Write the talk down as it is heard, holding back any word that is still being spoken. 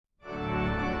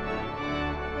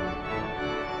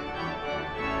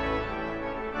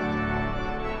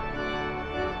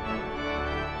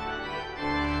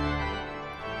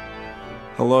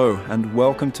Hello, and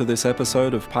welcome to this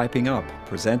episode of Piping Up,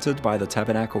 presented by the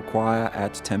Tabernacle Choir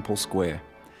at Temple Square.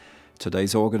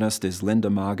 Today's organist is Linda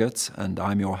Margetts, and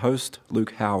I'm your host,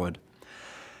 Luke Howard.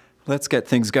 Let's get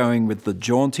things going with the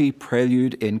jaunty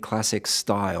Prelude in Classic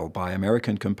Style by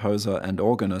American composer and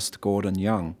organist Gordon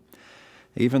Young.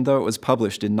 Even though it was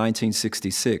published in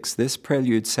 1966, this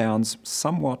prelude sounds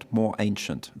somewhat more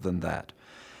ancient than that.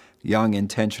 Young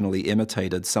intentionally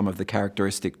imitated some of the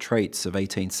characteristic traits of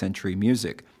 18th century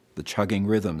music, the chugging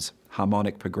rhythms,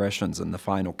 harmonic progressions, and the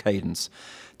final cadence,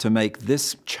 to make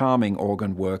this charming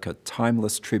organ work a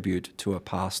timeless tribute to a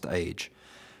past age.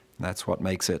 That's what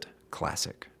makes it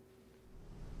classic.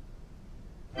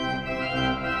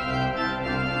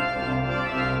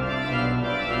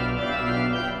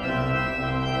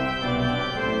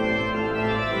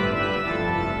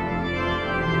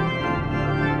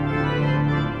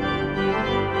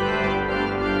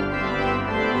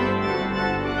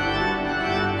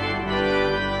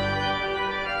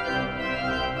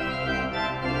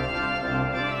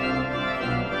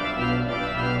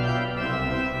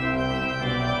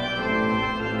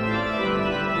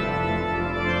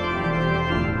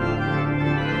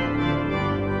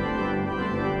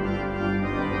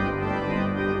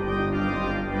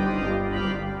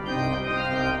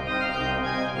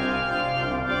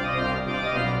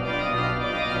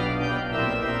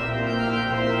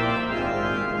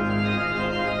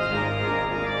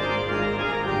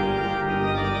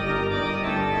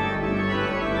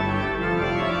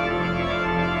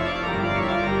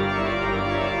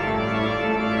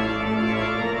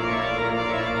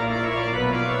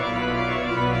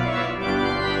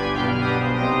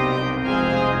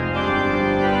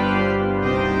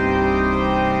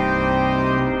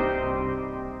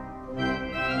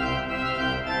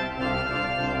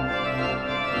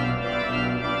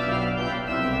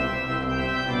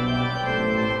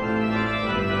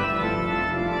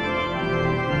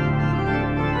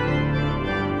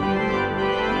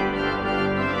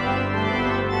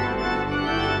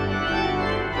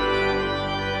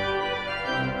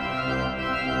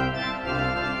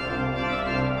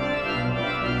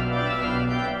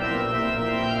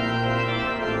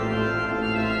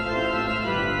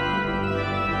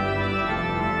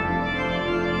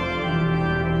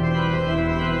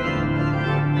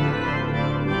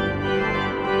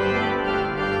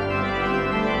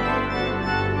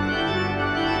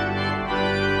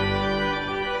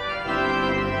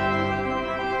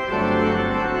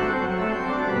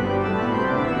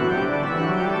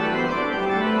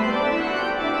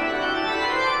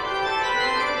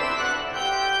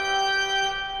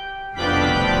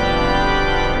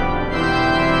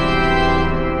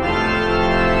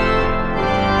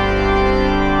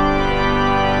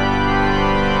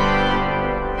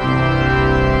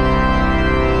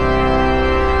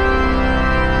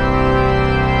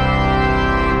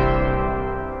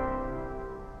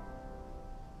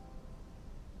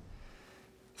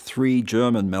 Three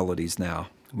German melodies now.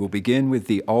 We'll begin with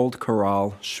the old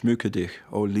chorale Schmücke dich,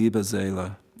 O liebe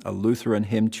Seele, a Lutheran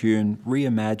hymn tune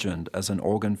reimagined as an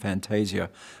organ fantasia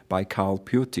by Karl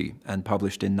Piöty and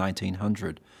published in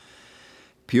 1900.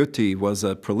 Piöty was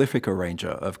a prolific arranger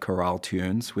of chorale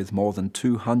tunes with more than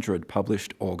 200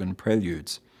 published organ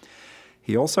preludes.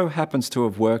 He also happens to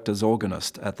have worked as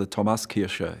organist at the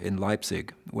Thomaskirche in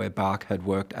Leipzig, where Bach had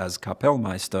worked as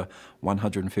Kapellmeister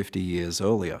 150 years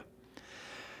earlier.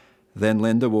 Then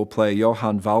Linda will play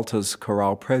Johann Walter's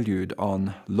chorale prelude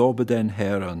on Lobe den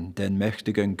Herrn, den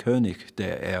mächtigen König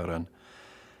der Ehren.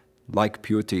 Like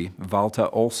Piöty, Walter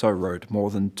also wrote more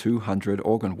than 200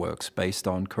 organ works based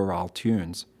on chorale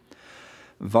tunes.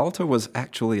 Walter was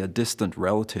actually a distant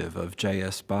relative of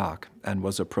J.S. Bach and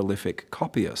was a prolific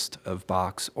copyist of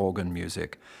Bach's organ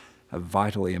music, a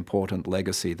vitally important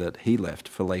legacy that he left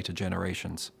for later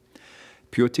generations.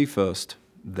 Piöty first,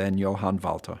 then Johann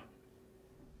Walter.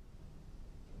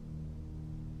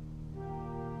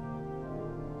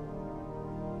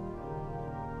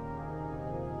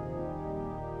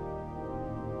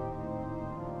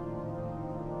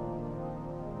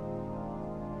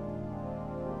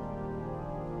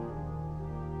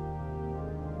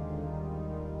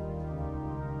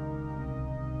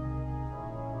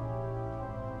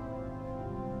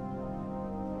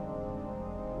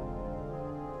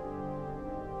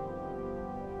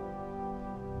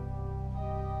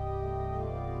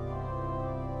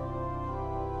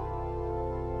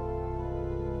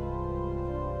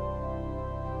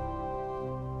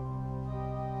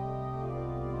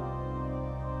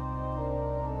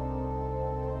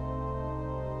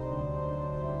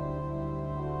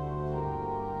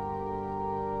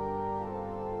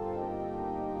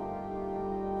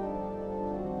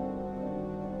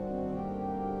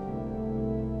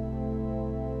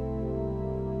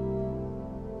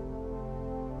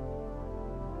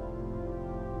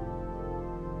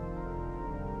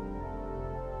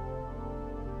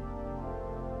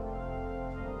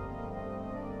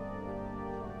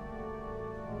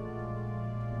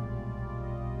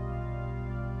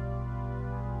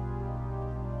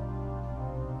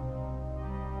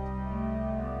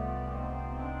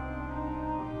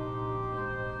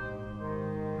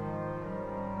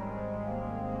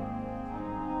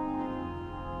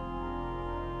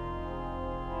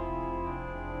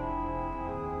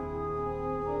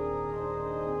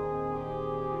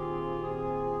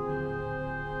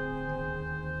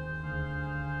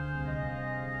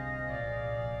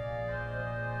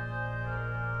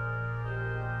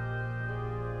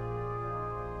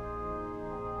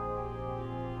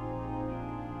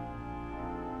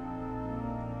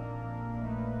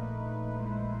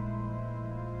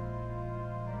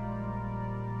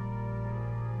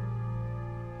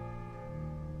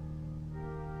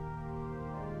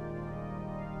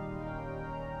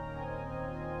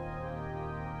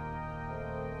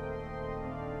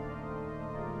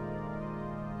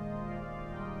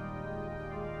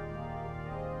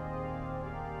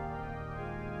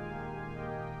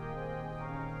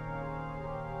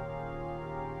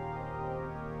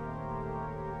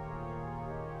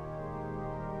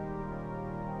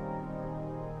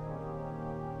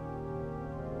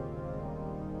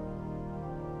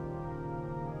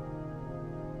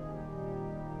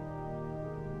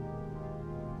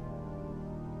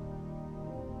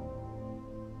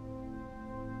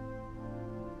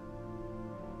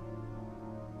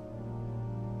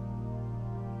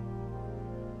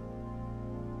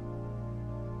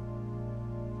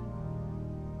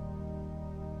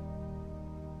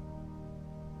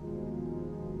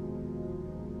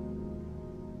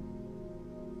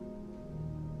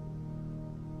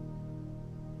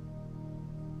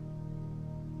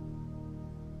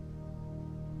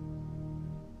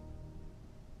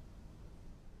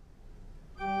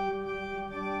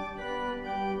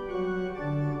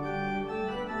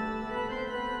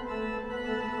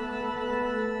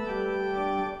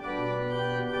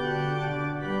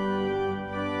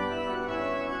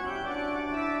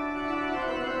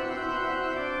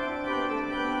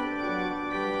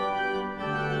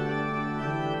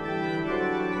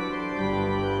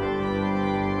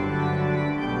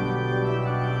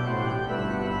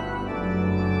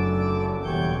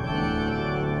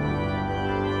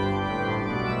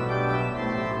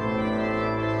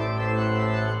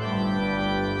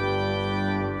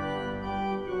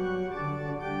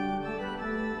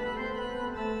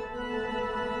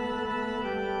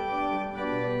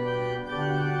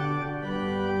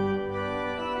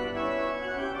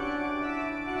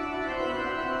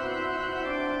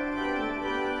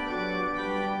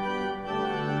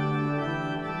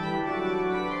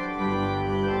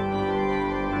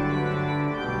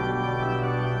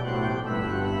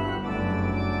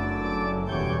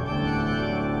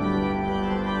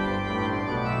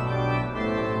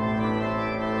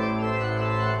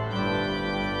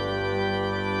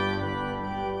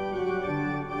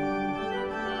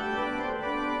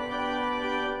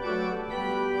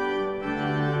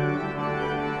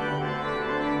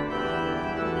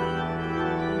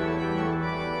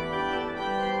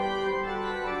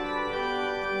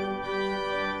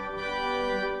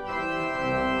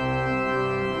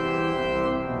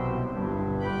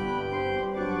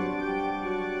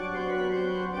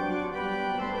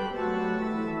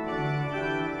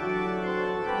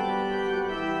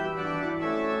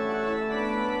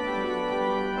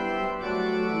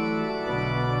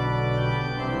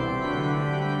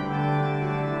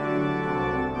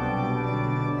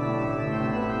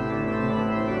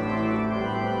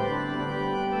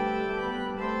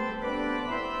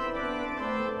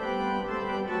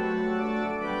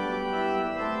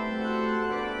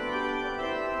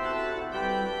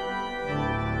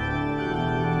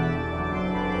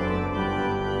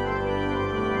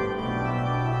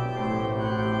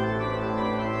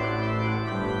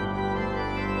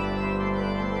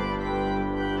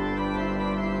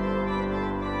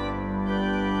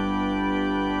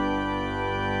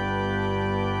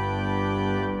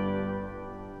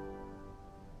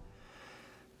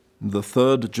 The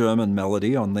third German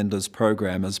melody on Linda's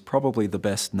program is probably the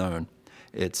best known.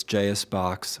 It's J.S.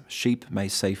 Bach's Sheep May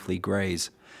Safely Graze,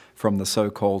 from the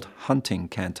so-called hunting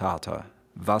cantata,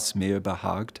 Was mir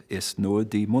behagt, ist nur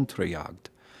die muntre Jagd.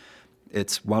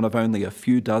 It's one of only a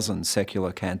few dozen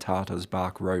secular cantatas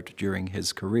Bach wrote during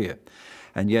his career,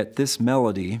 and yet this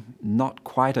melody, not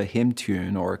quite a hymn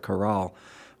tune or a chorale,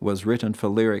 was written for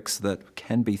lyrics that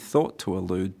can be thought to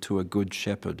allude to a good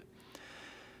shepherd.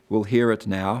 We'll hear it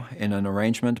now in an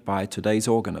arrangement by today's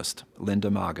organist, Linda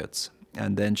Margetts,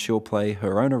 and then she'll play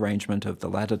her own arrangement of the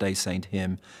Latter-day Saint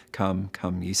hymn, Come,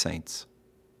 Come Ye Saints.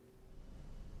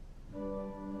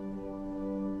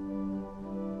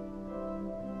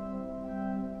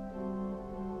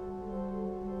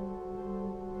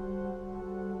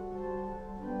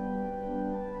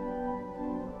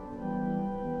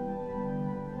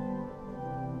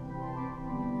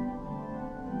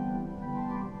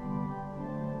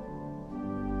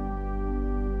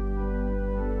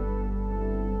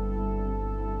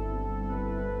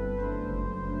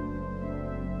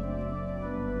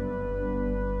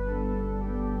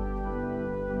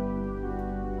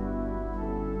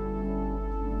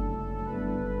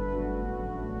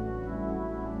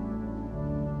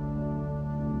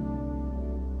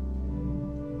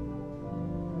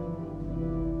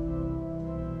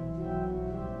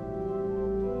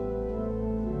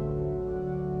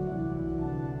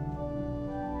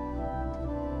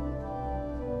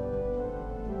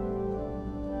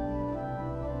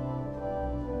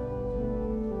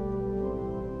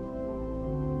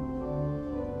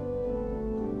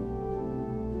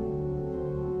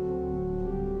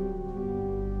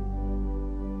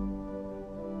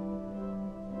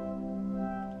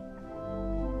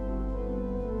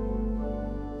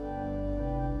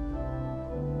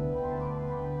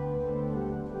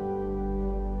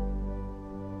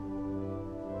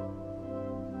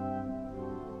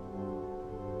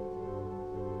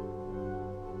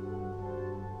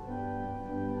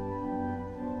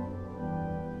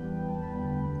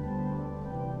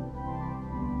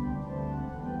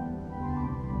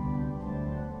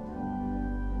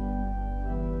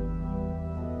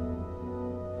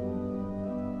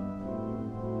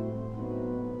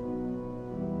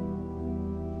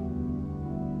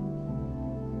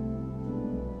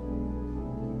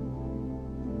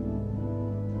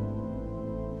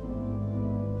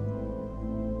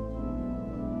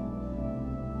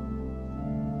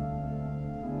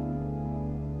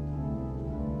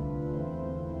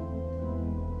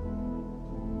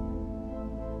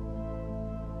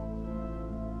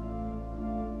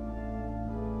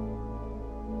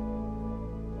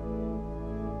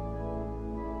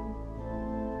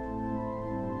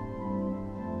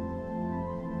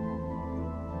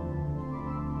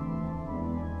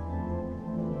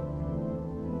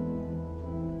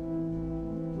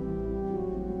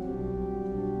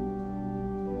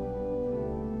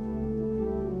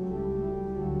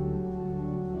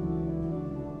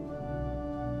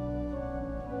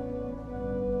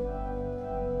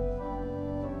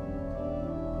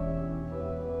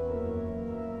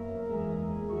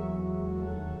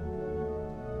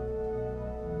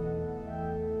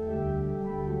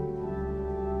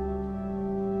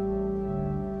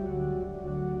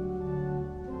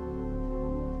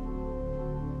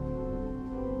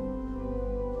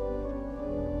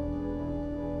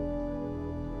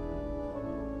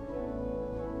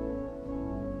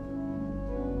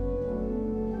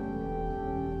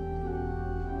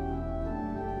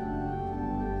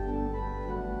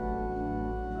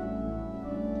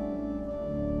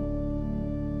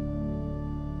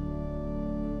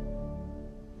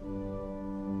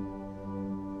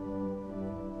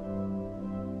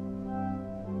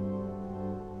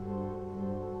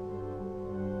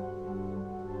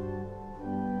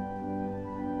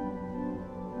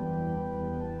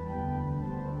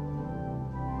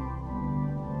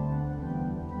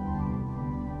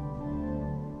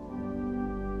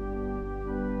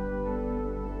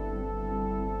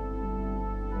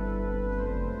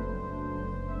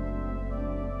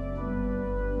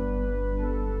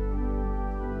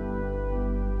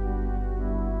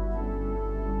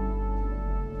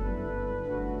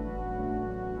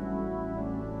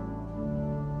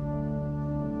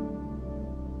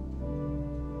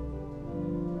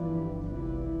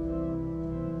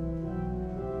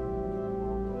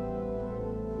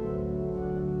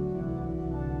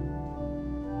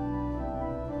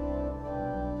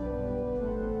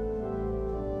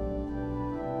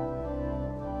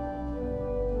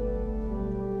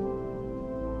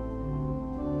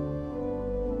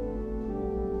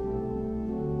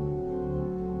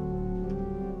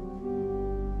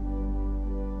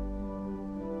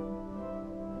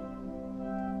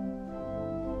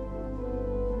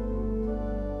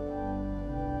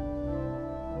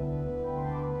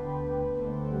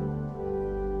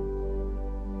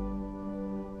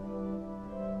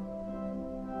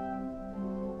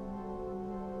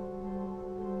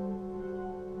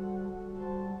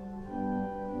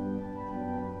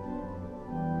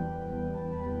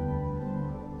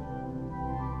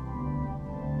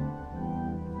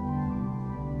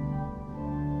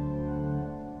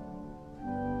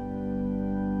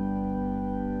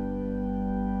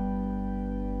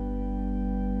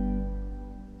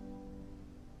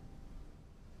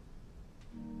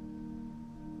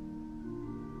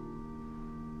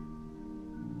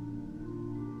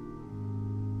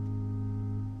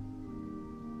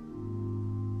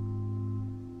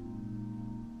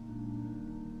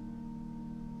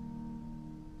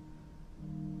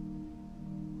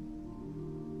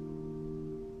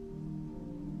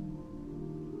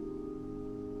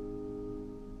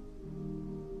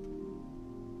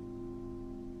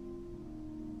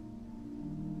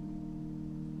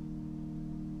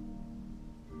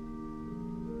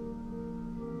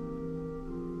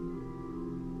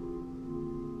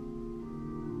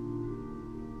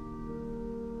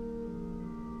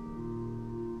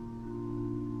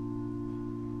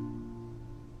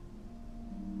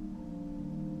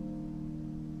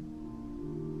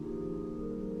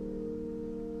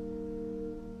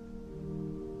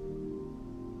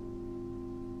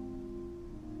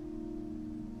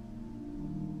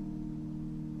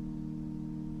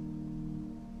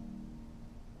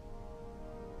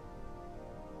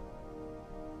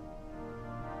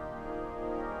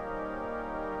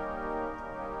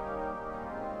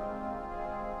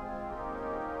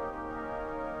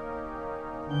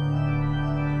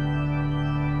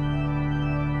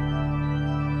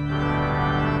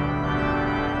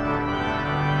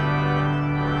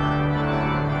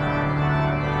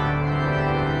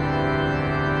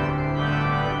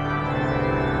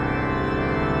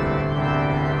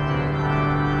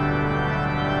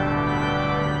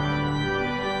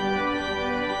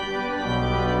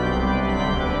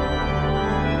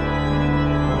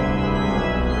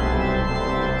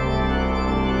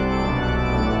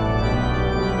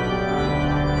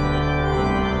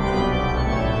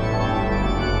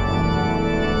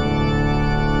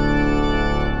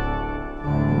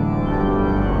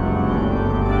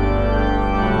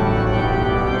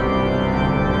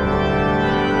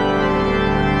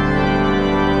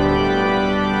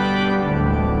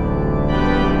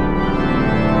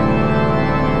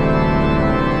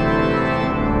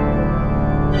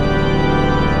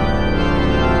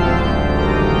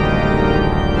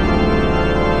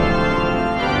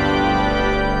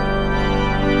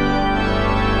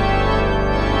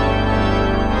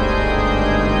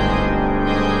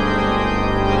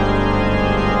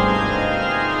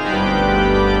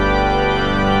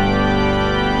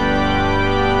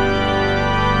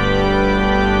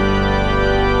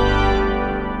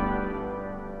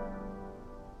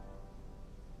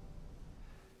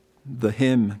 The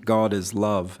hymn, God is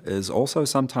Love, is also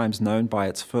sometimes known by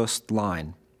its first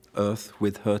line, Earth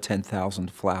with her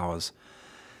 10,000 flowers,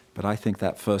 but I think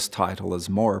that first title is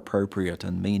more appropriate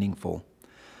and meaningful.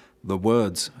 The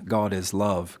words, God is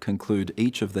Love, conclude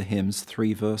each of the hymn's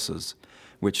 3 verses,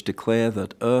 which declare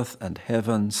that earth and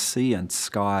heaven, sea and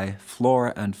sky,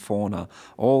 flora and fauna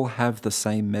all have the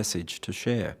same message to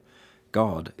share.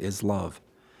 God is love.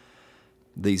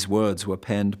 These words were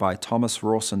penned by Thomas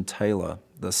Rawson Taylor,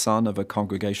 the son of a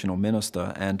congregational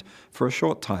minister and, for a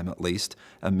short time at least,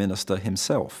 a minister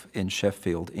himself in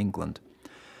Sheffield, England.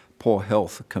 Poor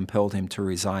health compelled him to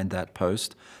resign that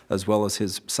post, as well as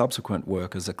his subsequent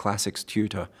work as a classics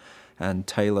tutor, and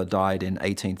Taylor died in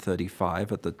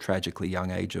 1835 at the tragically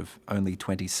young age of only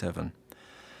 27.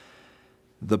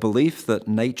 The belief that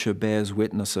nature bears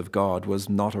witness of God was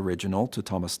not original to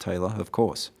Thomas Taylor, of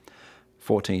course.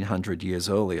 1400 years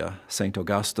earlier, St.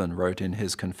 Augustine wrote in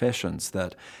his Confessions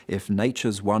that if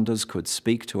nature's wonders could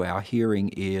speak to our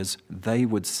hearing ears, they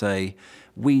would say,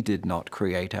 "We did not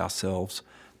create ourselves,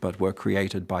 but were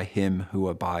created by him who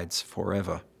abides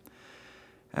forever."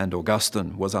 And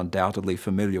Augustine was undoubtedly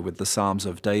familiar with the Psalms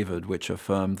of David, which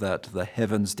affirm that the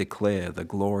heavens declare the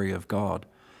glory of God.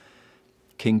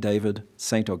 King David,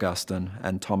 St. Augustine,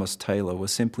 and Thomas Taylor were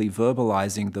simply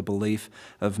verbalizing the belief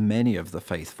of many of the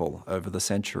faithful over the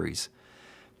centuries.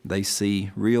 They see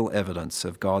real evidence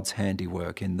of God's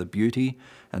handiwork in the beauty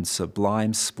and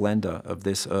sublime splendor of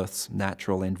this earth's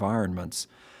natural environments,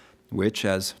 which,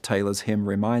 as Taylor's hymn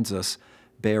reminds us,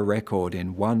 bear record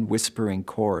in one whispering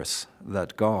chorus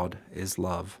that God is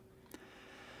love.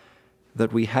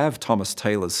 That we have Thomas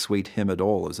Taylor's sweet hymn at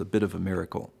all is a bit of a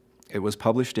miracle. It was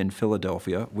published in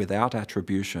Philadelphia without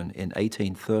attribution in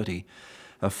 1830,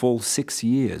 a full 6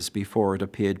 years before it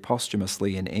appeared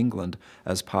posthumously in England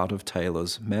as part of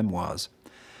Taylor's memoirs.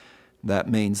 That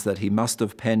means that he must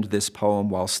have penned this poem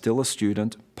while still a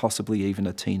student, possibly even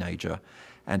a teenager,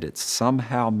 and it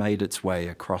somehow made its way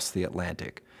across the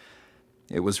Atlantic.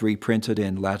 It was reprinted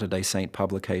in Latter-day Saint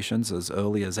publications as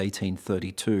early as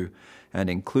 1832 and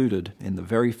included in the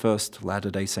very first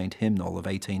Latter-day Saint hymnal of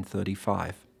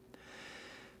 1835.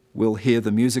 We'll hear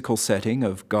the musical setting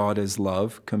of God is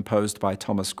Love, composed by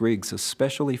Thomas Griggs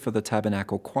especially for the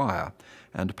Tabernacle Choir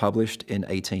and published in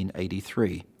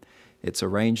 1883. It's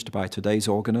arranged by today's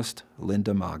organist,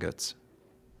 Linda Margetts.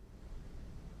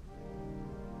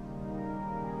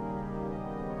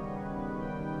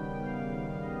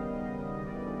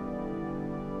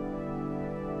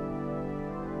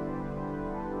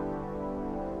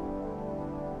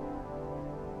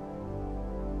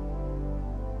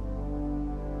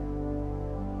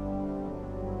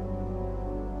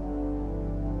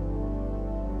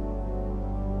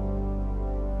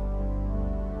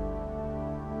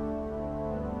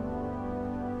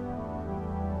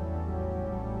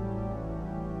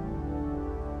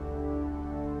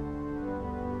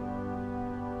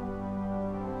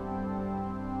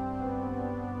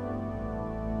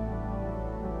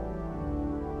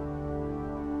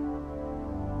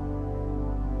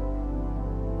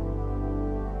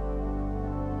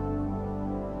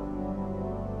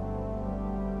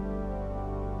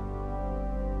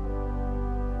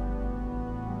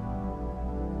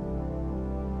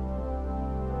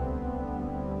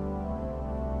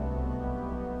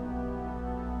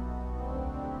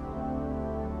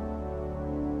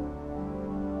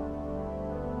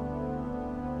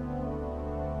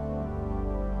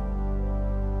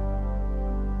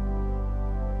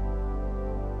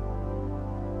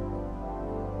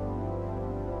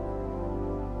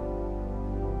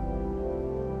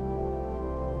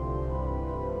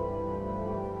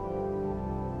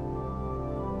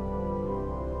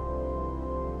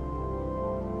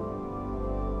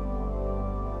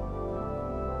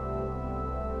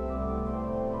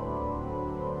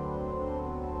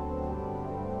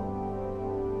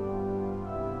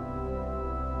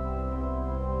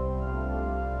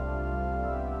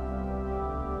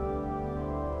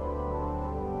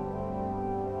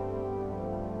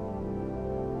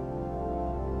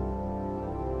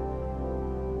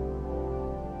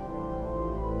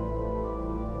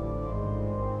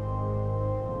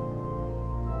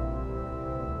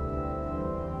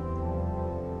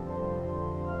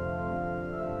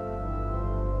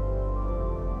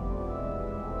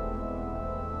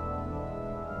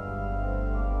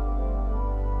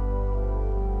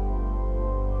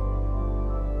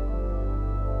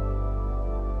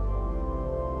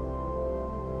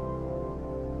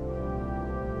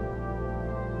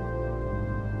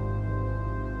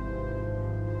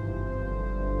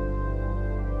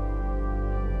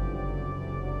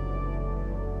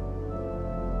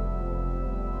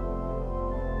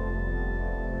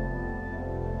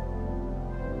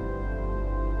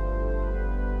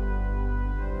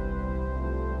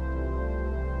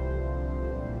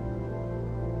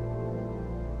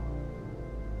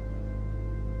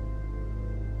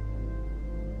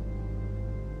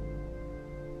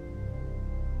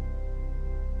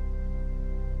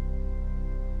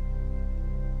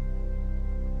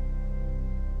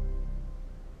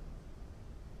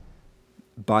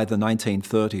 By the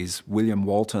 1930s, William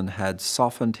Walton had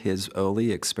softened his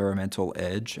early experimental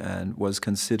edge and was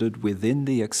considered within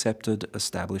the accepted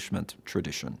establishment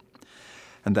tradition.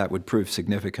 And that would prove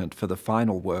significant for the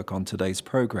final work on today's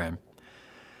program.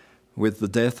 With the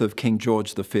death of King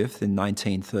George V in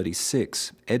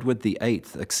 1936, Edward VIII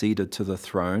acceded to the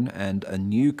throne and a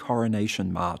new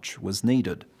coronation march was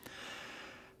needed.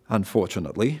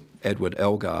 Unfortunately, Edward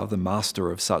Elgar, the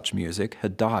master of such music,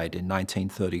 had died in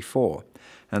 1934,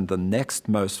 and the next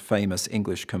most famous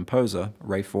English composer,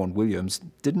 Ralph Vaughan Williams,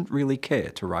 didn't really care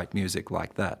to write music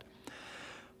like that.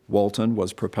 Walton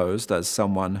was proposed as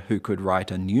someone who could write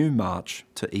a new march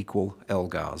to equal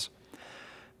Elgar's.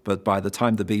 But by the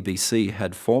time the BBC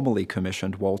had formally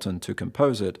commissioned Walton to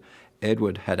compose it,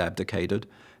 Edward had abdicated,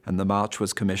 and the march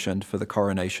was commissioned for the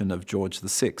coronation of George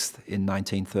VI in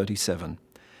 1937.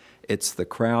 It's the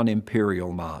Crown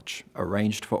Imperial March,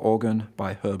 arranged for organ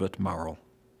by Herbert Murrell.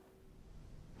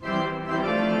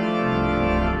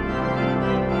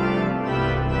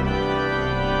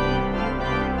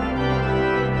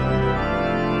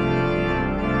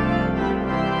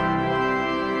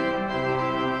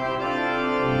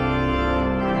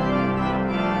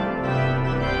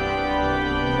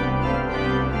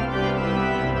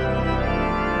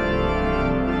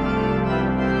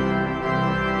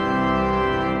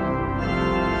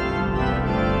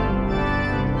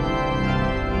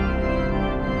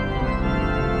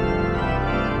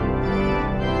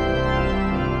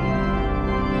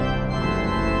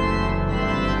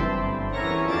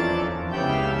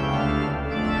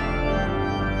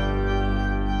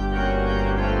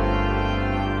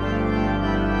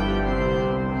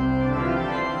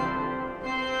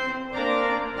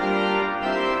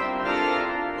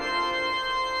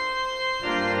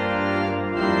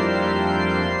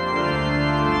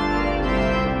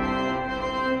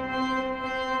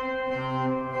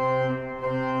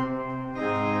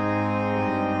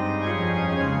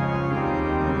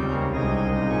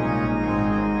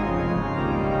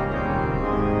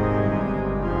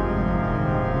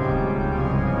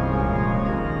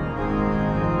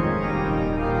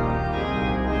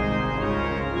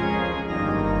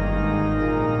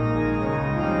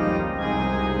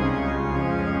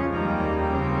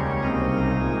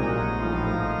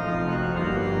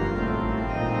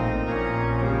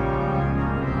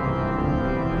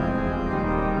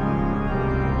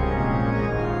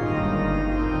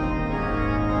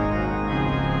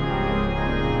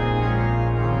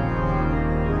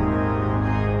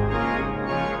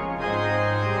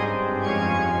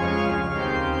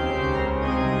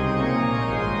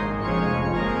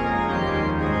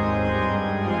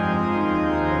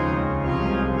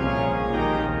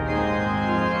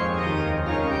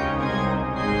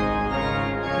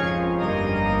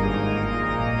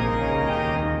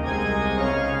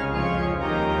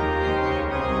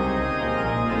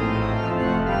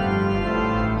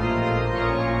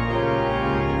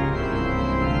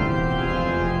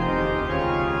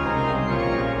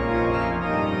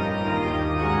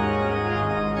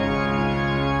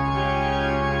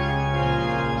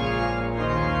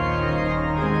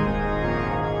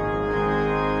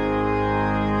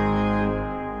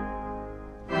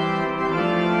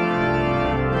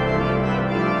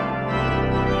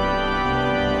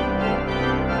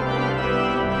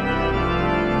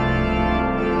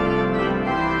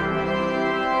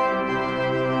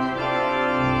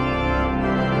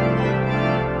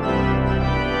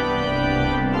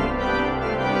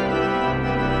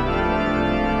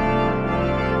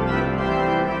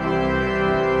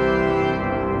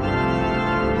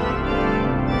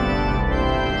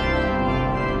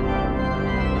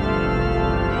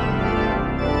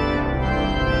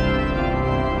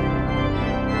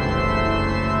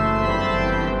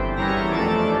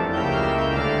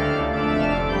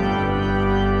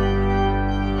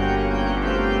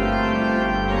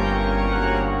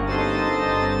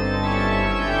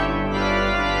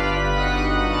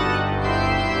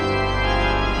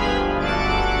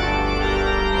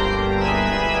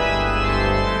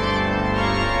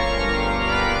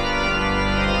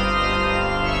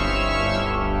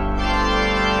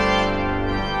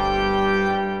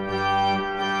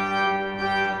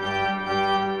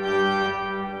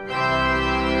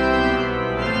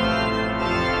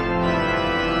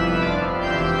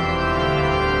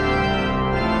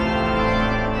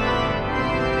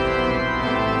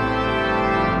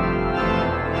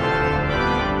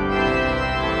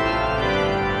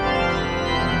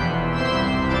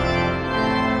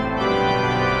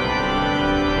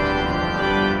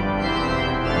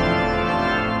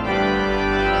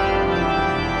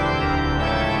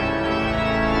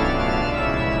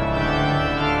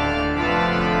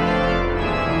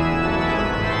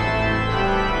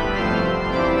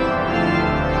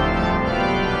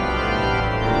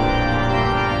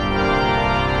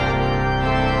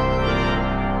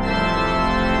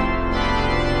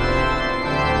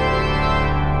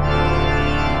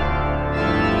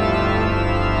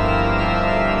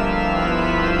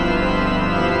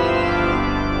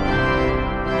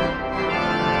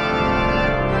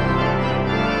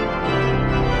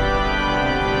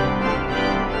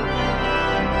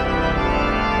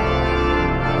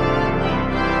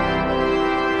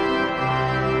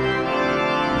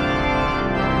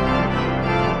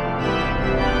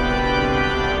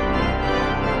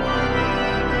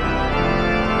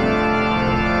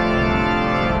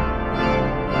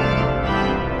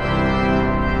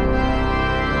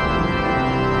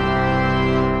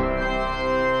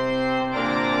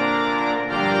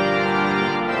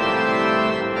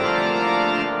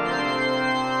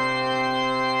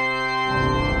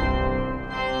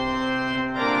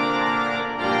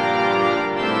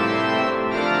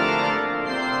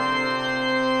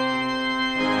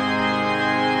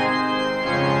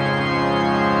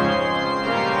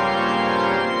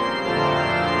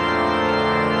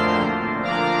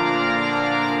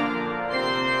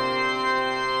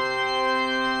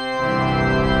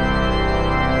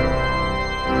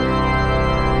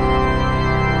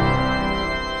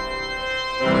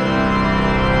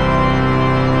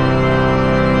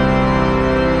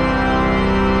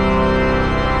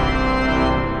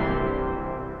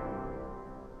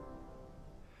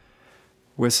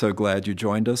 We're so glad you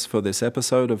joined us for this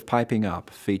episode of Piping Up,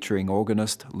 featuring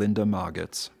organist Linda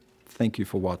Margetts. Thank you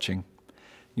for watching.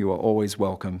 You are always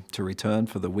welcome to return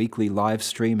for the weekly live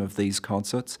stream of these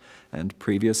concerts, and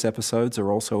previous episodes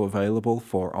are also available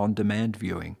for on-demand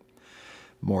viewing.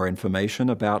 More information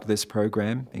about this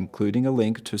program, including a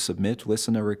link to submit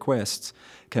listener requests,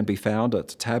 can be found at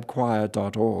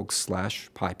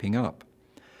tabchoir.org/pipingup.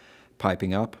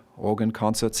 Piping Up, organ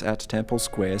concerts at Temple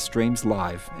Square streams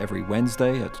live every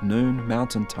Wednesday at noon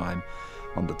Mountain Time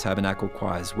on the Tabernacle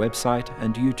Choir's website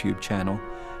and YouTube channel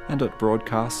and at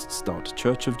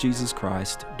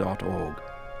broadcasts.churchofjesuschrist.org.